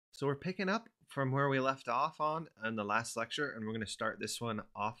So we're picking up from where we left off on in the last lecture, and we're going to start this one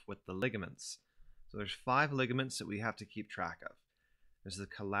off with the ligaments. So there's 5 ligaments that we have to keep track of. There's the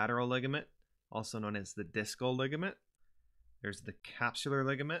collateral ligament, also known as the discal ligament. There's the capsular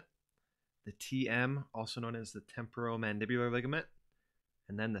ligament, the TM, also known as the temporomandibular ligament,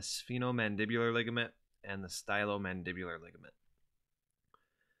 and then the sphenomandibular ligament and the stylomandibular ligament.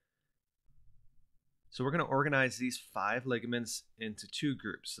 So we're going to organize these 5 ligaments into 2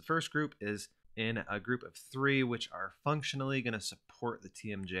 groups. The first group is in a group of 3, which are functionally going to support the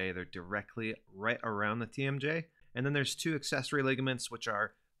TMJ. They're directly right around the TMJ. And then there's 2 accessory ligaments, which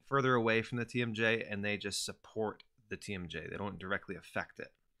are further away from the TMJ, and they just support the TMJ. They don't directly affect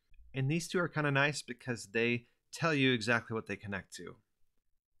it. And these 2 are kind of nice because they tell you exactly what they connect to.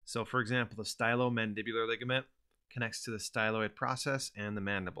 So for example, the stylomandibular ligament connects to the styloid process and the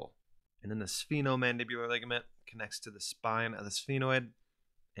mandible. And then the sphenomandibular ligament connects to the spine of the sphenoid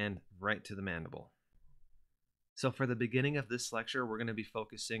and right to the mandible. So for the beginning of this lecture, we're going to be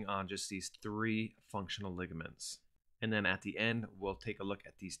focusing on just these 3 functional ligaments. And then at the end, we'll take a look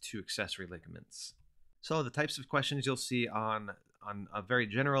at these 2 accessory ligaments. So the types of questions you'll see on a very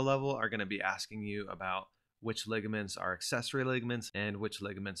general level are going to be asking you about which ligaments are accessory ligaments and which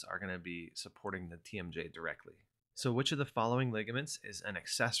ligaments are going to be supporting the TMJ directly. So which of the following ligaments is an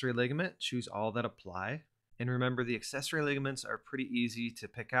accessory ligament? Choose all that apply. And remember, the accessory ligaments are pretty easy to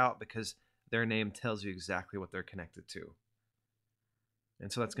pick out because their name tells you exactly what they're connected to.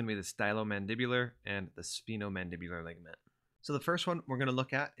 And so that's going to be the stylomandibular and the sphenomandibular ligament. So the first one we're going to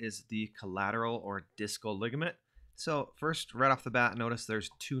look at is the collateral or discal ligament. So first, right off the bat, notice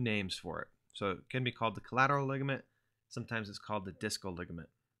there's 2 names for it. So it can be called the collateral ligament. Sometimes it's called the discal ligament.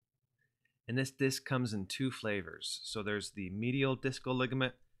 And this disc comes in 2 flavors. So there's the medial discal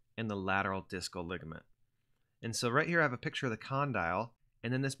ligament and the lateral discal ligament. And so right here I have a picture of the condyle,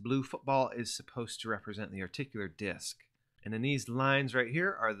 and then this blue football is supposed to represent the articular disc. And then these lines right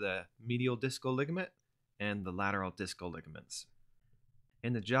here are the medial discal ligament and the lateral discal ligaments.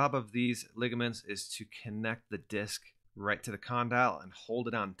 And the job of these ligaments is to connect the disc right to the condyle and hold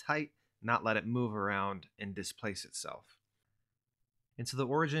it on tight, not let it move around and displace itself. And so the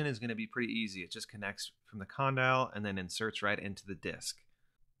origin is going to be pretty easy. It just connects from the condyle and then inserts right into the disc.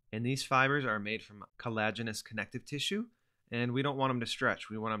 And these fibers are made from collagenous connective tissue, and we don't want them to stretch.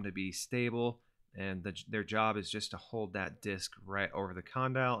 We want them to be stable, and their job is just to hold that disc right over the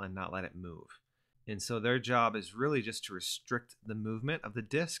condyle and not let it move. And so their job is really just to restrict the movement of the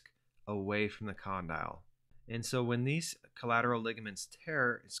disc away from the condyle. And so when these collateral ligaments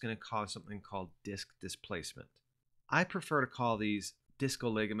tear, it's going to cause something called disc displacement. I prefer to call these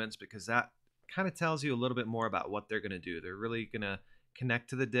discal ligaments because that kind of tells you a little bit more about what they're going to do. They're really going to connect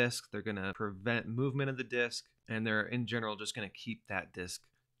to the disc, they're going to prevent movement of the disc, and they're in general just going to keep that disc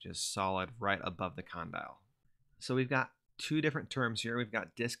just solid right above the condyle. So we've got 2 different terms here. We've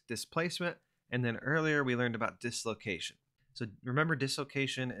got disc displacement, and then earlier we learned about dislocation. So remember,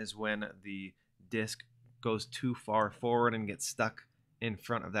 dislocation is when the disc goes too far forward and gets stuck in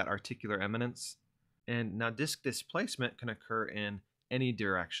front of that articular eminence. And now disc displacement can occur in any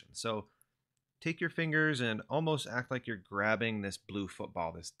direction. So take your fingers and almost act like you're grabbing this blue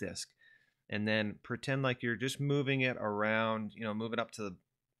football, this disc, and then pretend like you're just moving it around, move it up to the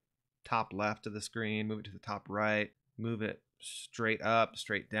top left of the screen, move it to the top right, move it straight up,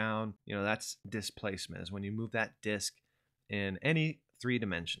 straight down. That's displacement, is when you move that disc in any 3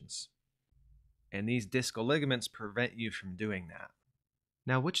 dimensions. And these discal ligaments prevent you from doing that.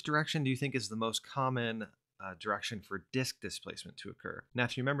 Now, which direction do you think is the most common direction for disc displacement to occur? Now,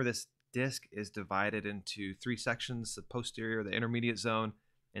 if you remember, this disc is divided into 3 sections: the posterior, the intermediate zone,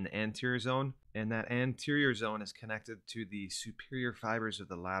 and the anterior zone. And that anterior zone is connected to the superior fibers of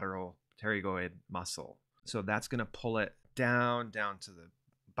the lateral pterygoid muscle. So that's going to pull it down to the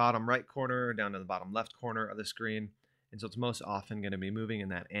bottom right corner, down to the bottom left corner of the screen. And so it's most often going to be moving in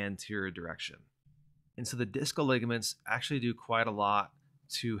that anterior direction. And so the discal ligaments actually do quite a lot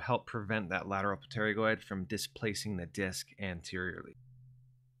to help prevent that lateral pterygoid from displacing the disc anteriorly.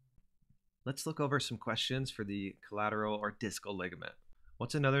 Let's look over some questions for the collateral or discal ligament.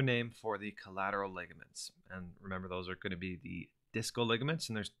 What's another name for the collateral ligaments? And remember, those are going to be the discal ligaments,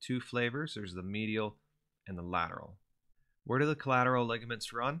 and there's 2 flavors. There's the medial and the lateral. Where do the collateral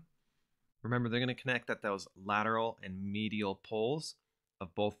ligaments run? Remember, they're going to connect at those lateral and medial poles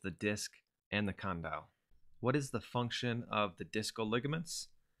of both the disc and the condyle. What is the function of the discal ligaments?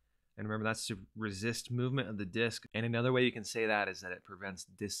 And remember, that's to resist movement of the disc. And another way you can say that is that it prevents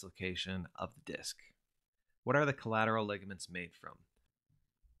dislocation of the disc. What are the collateral ligaments made from?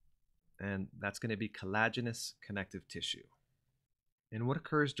 And that's going to be collagenous connective tissue. and what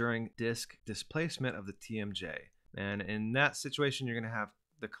occurs during disc displacement of the TMJ. And in that situation, you're going to have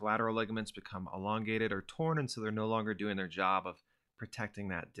the collateral ligaments become elongated or torn, and so they're no longer doing their job of protecting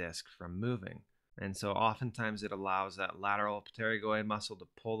that disc from moving. And so oftentimes it allows that lateral pterygoid muscle to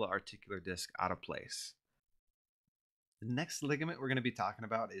pull the articular disc out of place. The next ligament we're going to be talking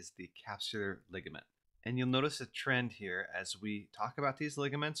about is the capsular ligament. And you'll notice a trend here as we talk about these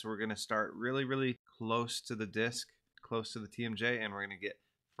ligaments. We're going to start really, really close to the disc, close to the TMJ, and we're going to get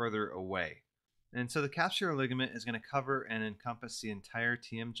further away. And so the capsular ligament is going to cover and encompass the entire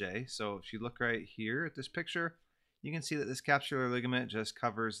TMJ. So if you look right here at this picture, you can see that this capsular ligament just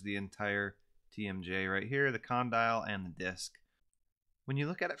covers the entire TMJ right here, the condyle and the disc. When you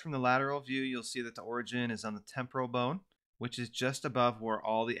look at it from the lateral view, you'll see that the origin is on the temporal bone, which is just above where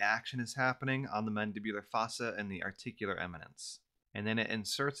all the action is happening on the mandibular fossa and the articular eminence. And then it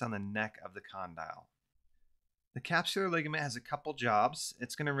inserts on the neck of the condyle. The capsular ligament has a couple jobs.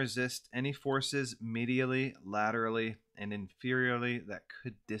 It's going to resist any forces medially, laterally, and inferiorly that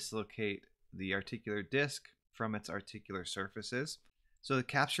could dislocate the articular disc from its articular surfaces. So the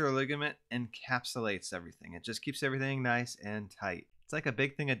capsular ligament encapsulates everything. It just keeps everything nice and tight. It's like a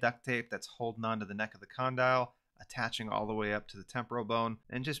big thing of duct tape that's holding on to the neck of the condyle, attaching all the way up to the temporal bone,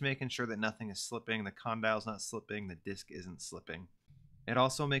 and just making sure that nothing is slipping. The condyle's not slipping, the disc isn't slipping. It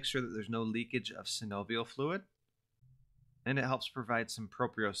also makes sure that there's no leakage of synovial fluid, and it helps provide some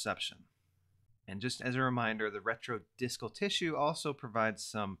proprioception. And just as a reminder, the retrodiscal tissue also provides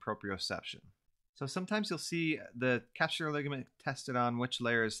some proprioception. So sometimes you'll see the capsular ligament tested on which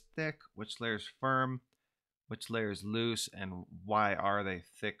layer is thick, which layer is firm, which layer is loose, and why are they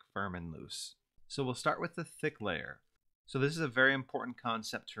thick, firm, and loose. So we'll start with the thick layer. So this is a very important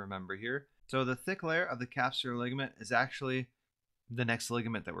concept to remember here. So the thick layer of the capsular ligament is actually the next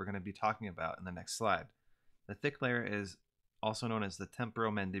ligament that we're going to be talking about in the next slide. The thick layer is also known as the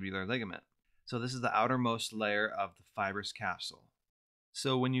temporomandibular ligament. So this is the outermost layer of the fibrous capsule.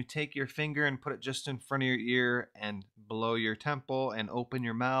 So when you take your finger and put it just in front of your ear and below your temple and open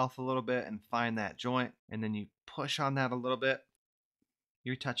your mouth a little bit and find that joint, and then you push on that a little bit,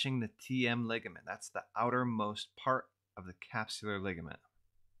 you're touching the TM ligament. That's the outermost part of the capsular ligament.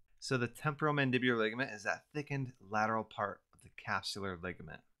 So the temporomandibular ligament is that thickened lateral part of the capsular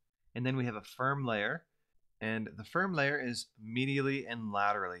ligament. And then we have a firm layer, and the firm layer is medially and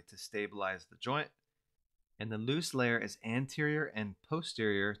laterally to stabilize the joint. And the loose layer is anterior and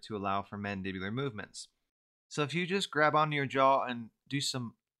posterior to allow for mandibular movements. So if you just grab onto your jaw and do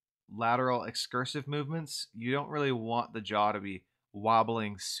some lateral excursive movements, you don't really want the jaw to be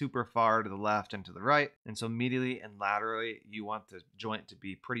wobbling super far to the left and to the right. And so medially and laterally, you want the joint to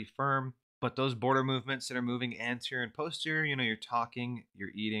be pretty firm. But those border movements that are moving anterior and posterior, you're talking, you're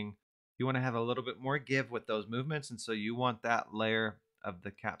eating, you want to have a little bit more give with those movements. And so you want that layer of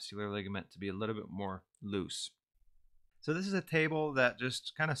the capsular ligament to be a little bit more loose. So this is a table that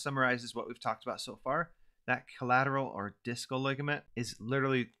just kind of summarizes what we've talked about so far. That collateral or discal ligament is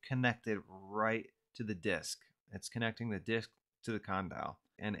literally connected right to the disc. It's connecting the disc to the condyle,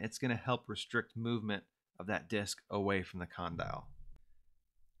 and it's going to help restrict movement of that disc away from the condyle.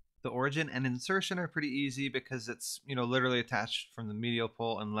 The origin and insertion are pretty easy because it's literally attached from the medial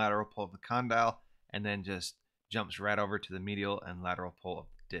pole and lateral pole of the condyle, and then just jumps right over to the medial and lateral pole of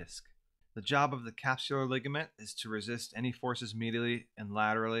the disc. The job of the capsular ligament is to resist any forces medially and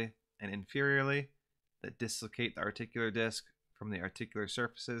laterally and inferiorly that dislocate the articular disc from the articular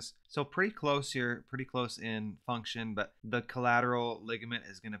surfaces. So pretty close here, pretty close in function, but the collateral ligament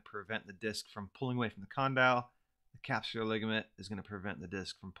is going to prevent the disc from pulling away from the condyle. The capsular ligament is going to prevent the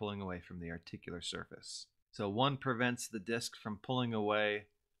disc from pulling away from the articular surface. So one prevents the disc from pulling away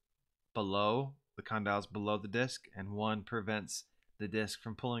below, the condyles below the disc, and one prevents the disc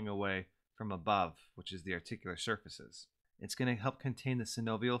from pulling away from above, which is the articular surfaces. It's going to help contain the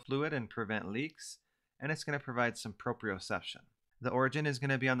synovial fluid and prevent leaks, and it's going to provide some proprioception. The origin is going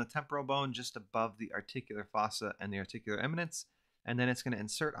to be on the temporal bone just above the articular fossa and the articular eminence, and then it's going to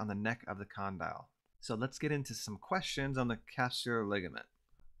insert on the neck of the condyle. So let's get into some questions on the capsular ligament.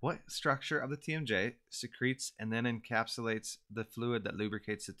 What structure of the TMJ secretes and then encapsulates the fluid that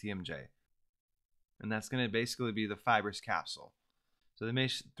lubricates the TMJ? And that's going to basically be the fibrous capsule. So they may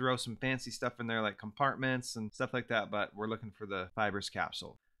throw some fancy stuff in there like compartments and stuff like that, but we're looking for the fibrous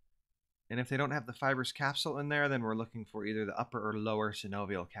capsule. And if they don't have the fibrous capsule in there, then we're looking for either the upper or lower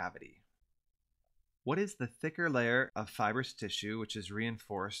synovial cavity. What is the thicker layer of fibrous tissue which is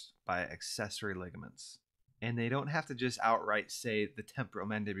reinforced by accessory ligaments? And they don't have to just outright say the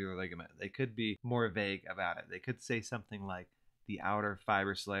temporomandibular ligament. They could be more vague about it. They could say something like the outer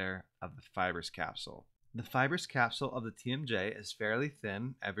fibrous layer of the fibrous capsule. The fibrous capsule of the TMJ is fairly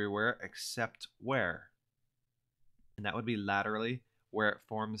thin everywhere except where? And that would be laterally, where it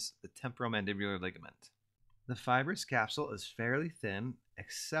forms the temporomandibular ligament. The fibrous capsule is fairly thin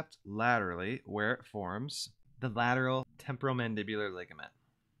except laterally, where it forms the lateral temporomandibular ligament.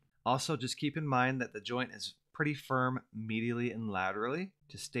 Also, just keep in mind that the joint is pretty firm medially and laterally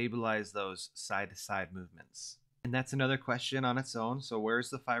to stabilize those side-to-side movements. And that's another question on its own. So where's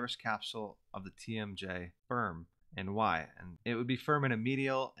the fibrous capsule of the TMJ firm and why? And it would be firm in a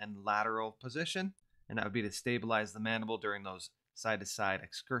medial and lateral position, and that would be to stabilize the mandible during those side-to-side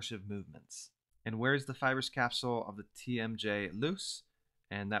excursive movements. And where's the fibrous capsule of the TMJ loose?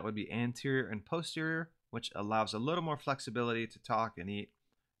 And that would be anterior and posterior, which allows a little more flexibility to talk and eat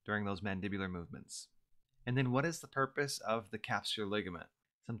during those mandibular movements. And then what is the purpose of the capsular ligament?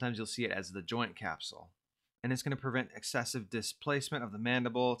 Sometimes you'll see it as the joint capsule. And it's going to prevent excessive displacement of the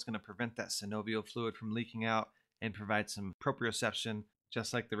mandible. It's going to prevent that synovial fluid from leaking out and provide some proprioception,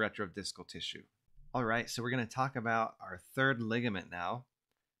 just like the retrodiscal tissue. All right, so we're going to talk about our third ligament now,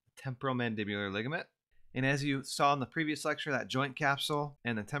 the temporomandibular ligament. And as you saw in the previous lecture, that joint capsule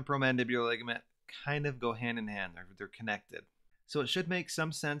and the temporomandibular ligament kind of go hand in hand. They're connected. So it should make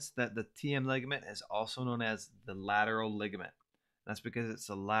some sense that the TM ligament is also known as the lateral ligament. That's because it's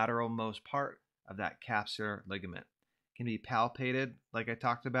the lateralmost part of that capsular ligament. It can be palpated, like I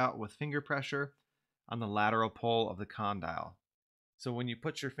talked about, with finger pressure on the lateral pole of the condyle. So when you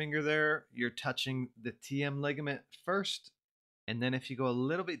put your finger there, you're touching the TM ligament first, and then if you go a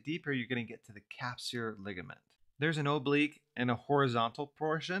little bit deeper, you're going to get to the capsular ligament. There's an oblique and a horizontal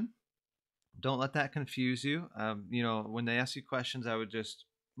portion. Don't let that confuse you. When they ask you questions, I would just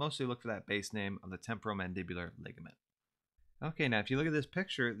mostly look for that base name of the temporomandibular ligament. Okay, now if you look at this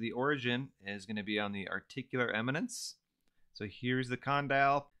picture, the origin is going to be on the articular eminence. So here's the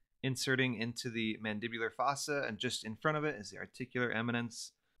condyle inserting into the mandibular fossa, and just in front of it is the articular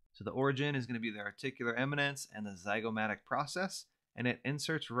eminence. So the origin is going to be the articular eminence and the zygomatic process, and it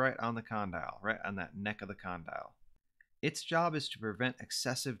inserts right on the condyle, right on that neck of the condyle. Its job is to prevent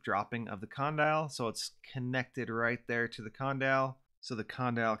excessive dropping of the condyle, so it's connected right there to the condyle, so the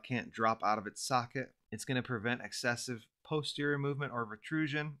condyle can't drop out of its socket. It's going to prevent excessive posterior movement or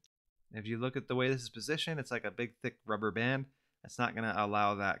protrusion. If you look at the way this is positioned, it's like a big thick rubber band. That's not going to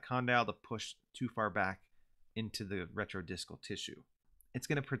allow that condyle to push too far back into the retrodiscal tissue. It's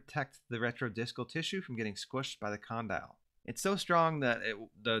going to protect the retrodiscal tissue from getting squished by the condyle. It's so strong that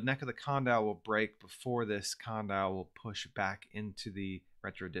the neck of the condyle will break before this condyle will push back into the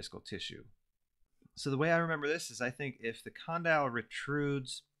retrodiscal tissue. So the way I remember this is I think if the condyle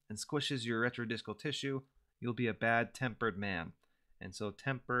retrudes and squishes your retrodiscal tissue, you'll be a bad tempered man. And so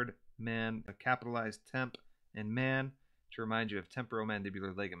tempered man, a capitalized temp and man to remind you of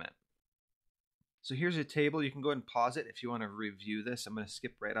temporomandibular ligament. So here's a table. You can go ahead and pause it if you want to review this. I'm going to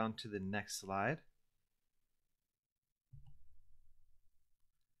skip right on to the next slide.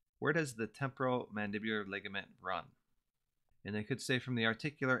 Where does the temporomandibular ligament run? And they could say from the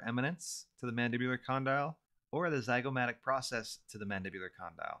articular eminence to the mandibular condyle, or the zygomatic process to the mandibular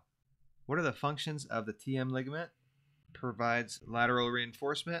condyle. What are the functions of the TM ligament? It provides lateral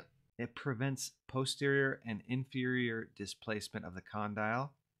reinforcement. It prevents posterior and inferior displacement of the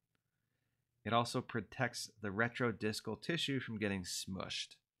condyle. It also protects the retrodiscal tissue from getting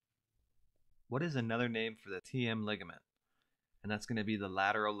smushed. What is another name for the TM ligament? And that's going to be the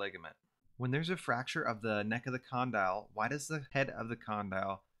lateral ligament. When there's a fracture of the neck of the condyle, why does the head of the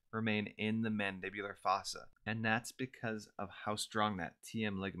condyle remain in the mandibular fossa? And that's because of how strong that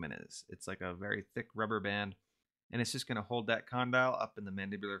TM ligament is. It's like a very thick rubber band, and it's just going to hold that condyle up in the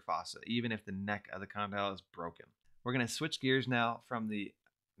mandibular fossa, even if the neck of the condyle is broken. We're going to switch gears now from the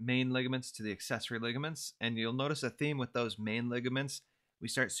main ligaments to the accessory ligaments, and you'll notice a theme with those main ligaments. We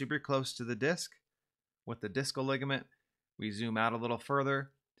start super close to the disc. With the discal ligament, we zoom out a little further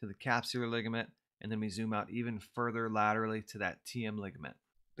to the capsular ligament, and then we zoom out even further laterally to that TM ligament.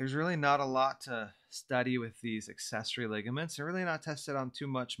 There's really not a lot to study with these accessory ligaments. They're really not tested on too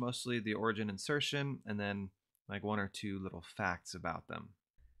much, mostly the origin insertion, and then like one or two little facts about them.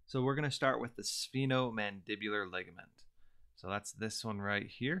 So we're going to start with the sphenomandibular ligament. So that's this one right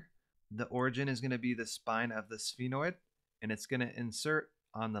here. The origin is going to be the spine of the sphenoid, and it's going to insert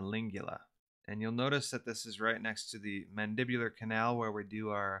on the lingula. And you'll notice that this is right next to the mandibular canal where we do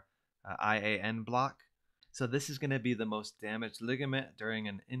our IAN block. So this is going to be the most damaged ligament during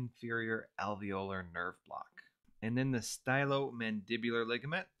an inferior alveolar nerve block. And then the stylomandibular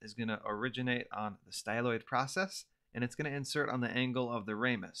ligament is going to originate on the styloid process, and it's going to insert on the angle of the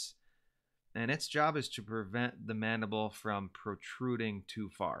ramus. And its job is to prevent the mandible from protruding too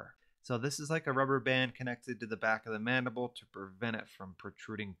far. So this is like a rubber band connected to the back of the mandible to prevent it from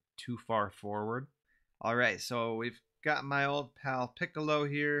protruding too far forward. All right, so we've got my old pal Piccolo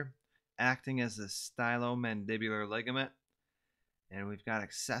here acting as the stylomandibular ligament. And we've got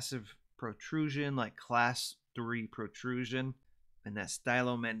excessive protrusion, like class 3 protrusion. And that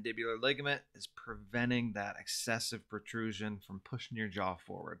stylomandibular ligament is preventing that excessive protrusion from pushing your jaw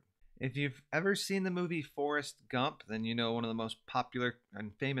forward. If you've ever seen the movie Forrest Gump, then you know one of the most popular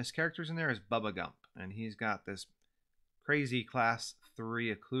and famous characters in there is Bubba Gump. And he's got this crazy class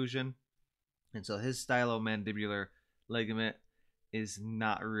 3 occlusion. And so his stylomandibular ligament is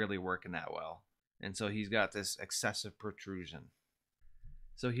not really working that well. And so he's got this excessive protrusion.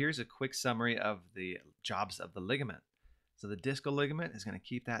 So here's a quick summary of the jobs of the ligament. So the discal ligament is going to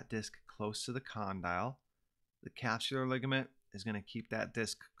keep that disc close to the condyle. The capsular ligament is going to keep that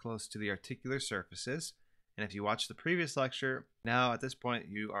disc close to the articular surfaces. And if you watched the previous lecture, now at this point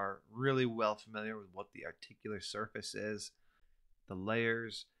you are really well familiar with what the articular surface is, the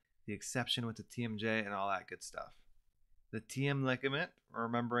layers, the exception with the TMJ, and all that good stuff. The TM ligament,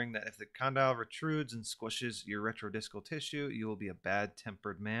 remembering that if the condyle protrudes and squishes your retrodiscal tissue, you will be a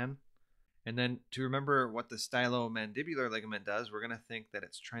bad-tempered man. And then to remember what the stylomandibular ligament does, we're going to think that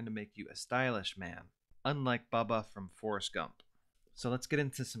it's trying to make you a stylish man, unlike Bubba from Forrest Gump. So let's get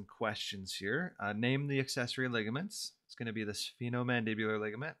into some questions here. Name the accessory ligaments. It's going to be the sphenomandibular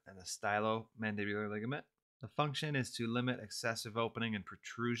ligament and the stylomandibular ligament. The function is to limit excessive opening and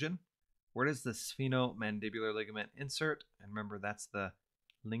protrusion. Where does the sphenomandibular ligament insert? And remember, that's the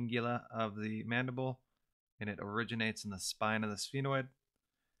lingula of the mandible, and it originates in the spine of the sphenoid.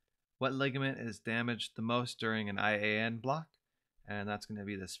 What ligament is damaged the most during an IAN block? And that's going to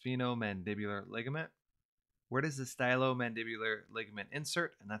be the sphenomandibular ligament. Where does the stylomandibular ligament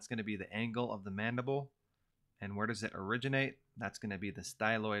insert? And that's going to be the angle of the mandible. And where does it originate? That's going to be the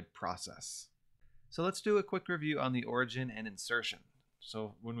styloid process. So let's do a quick review on the origin and insertion.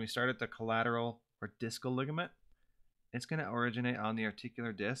 So when we start at the collateral or discal ligament, it's going to originate on the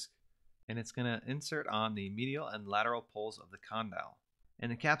articular disc, and it's going to insert on the medial and lateral poles of the condyle.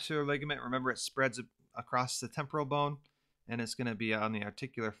 And the capsular ligament, remember, it spreads across the temporal bone, and it's going to be on the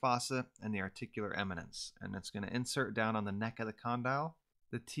articular fossa and the articular eminence, and it's going to insert down on the neck of the condyle.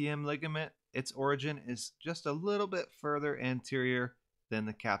 The TM ligament, its origin is just a little bit further anterior than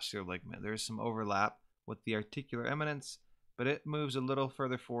the capsular ligament. There's some overlap with the articular eminence, but it moves a little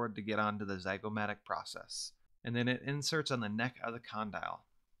further forward to get onto the zygomatic process. And then it inserts on the neck of the condyle.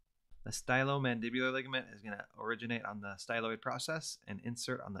 The stylomandibular ligament is going to originate on the styloid process and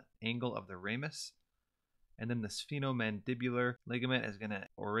insert on the angle of the ramus. And then the sphenomandibular ligament is going to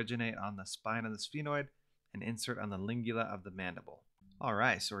originate on the spine of the sphenoid and insert on the lingula of the mandible. All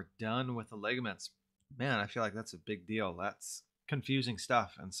right, so we're done with the ligaments. Man, I feel like that's a big deal. That's confusing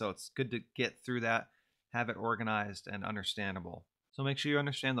stuff. And so it's good to get through that, have it organized and understandable. So make sure you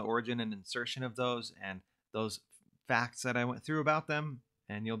understand the origin and insertion of those and those facts that I went through about them,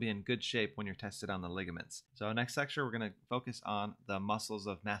 and you'll be in good shape when you're tested on the ligaments. So next lecture, we're going to focus on the muscles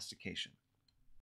of mastication.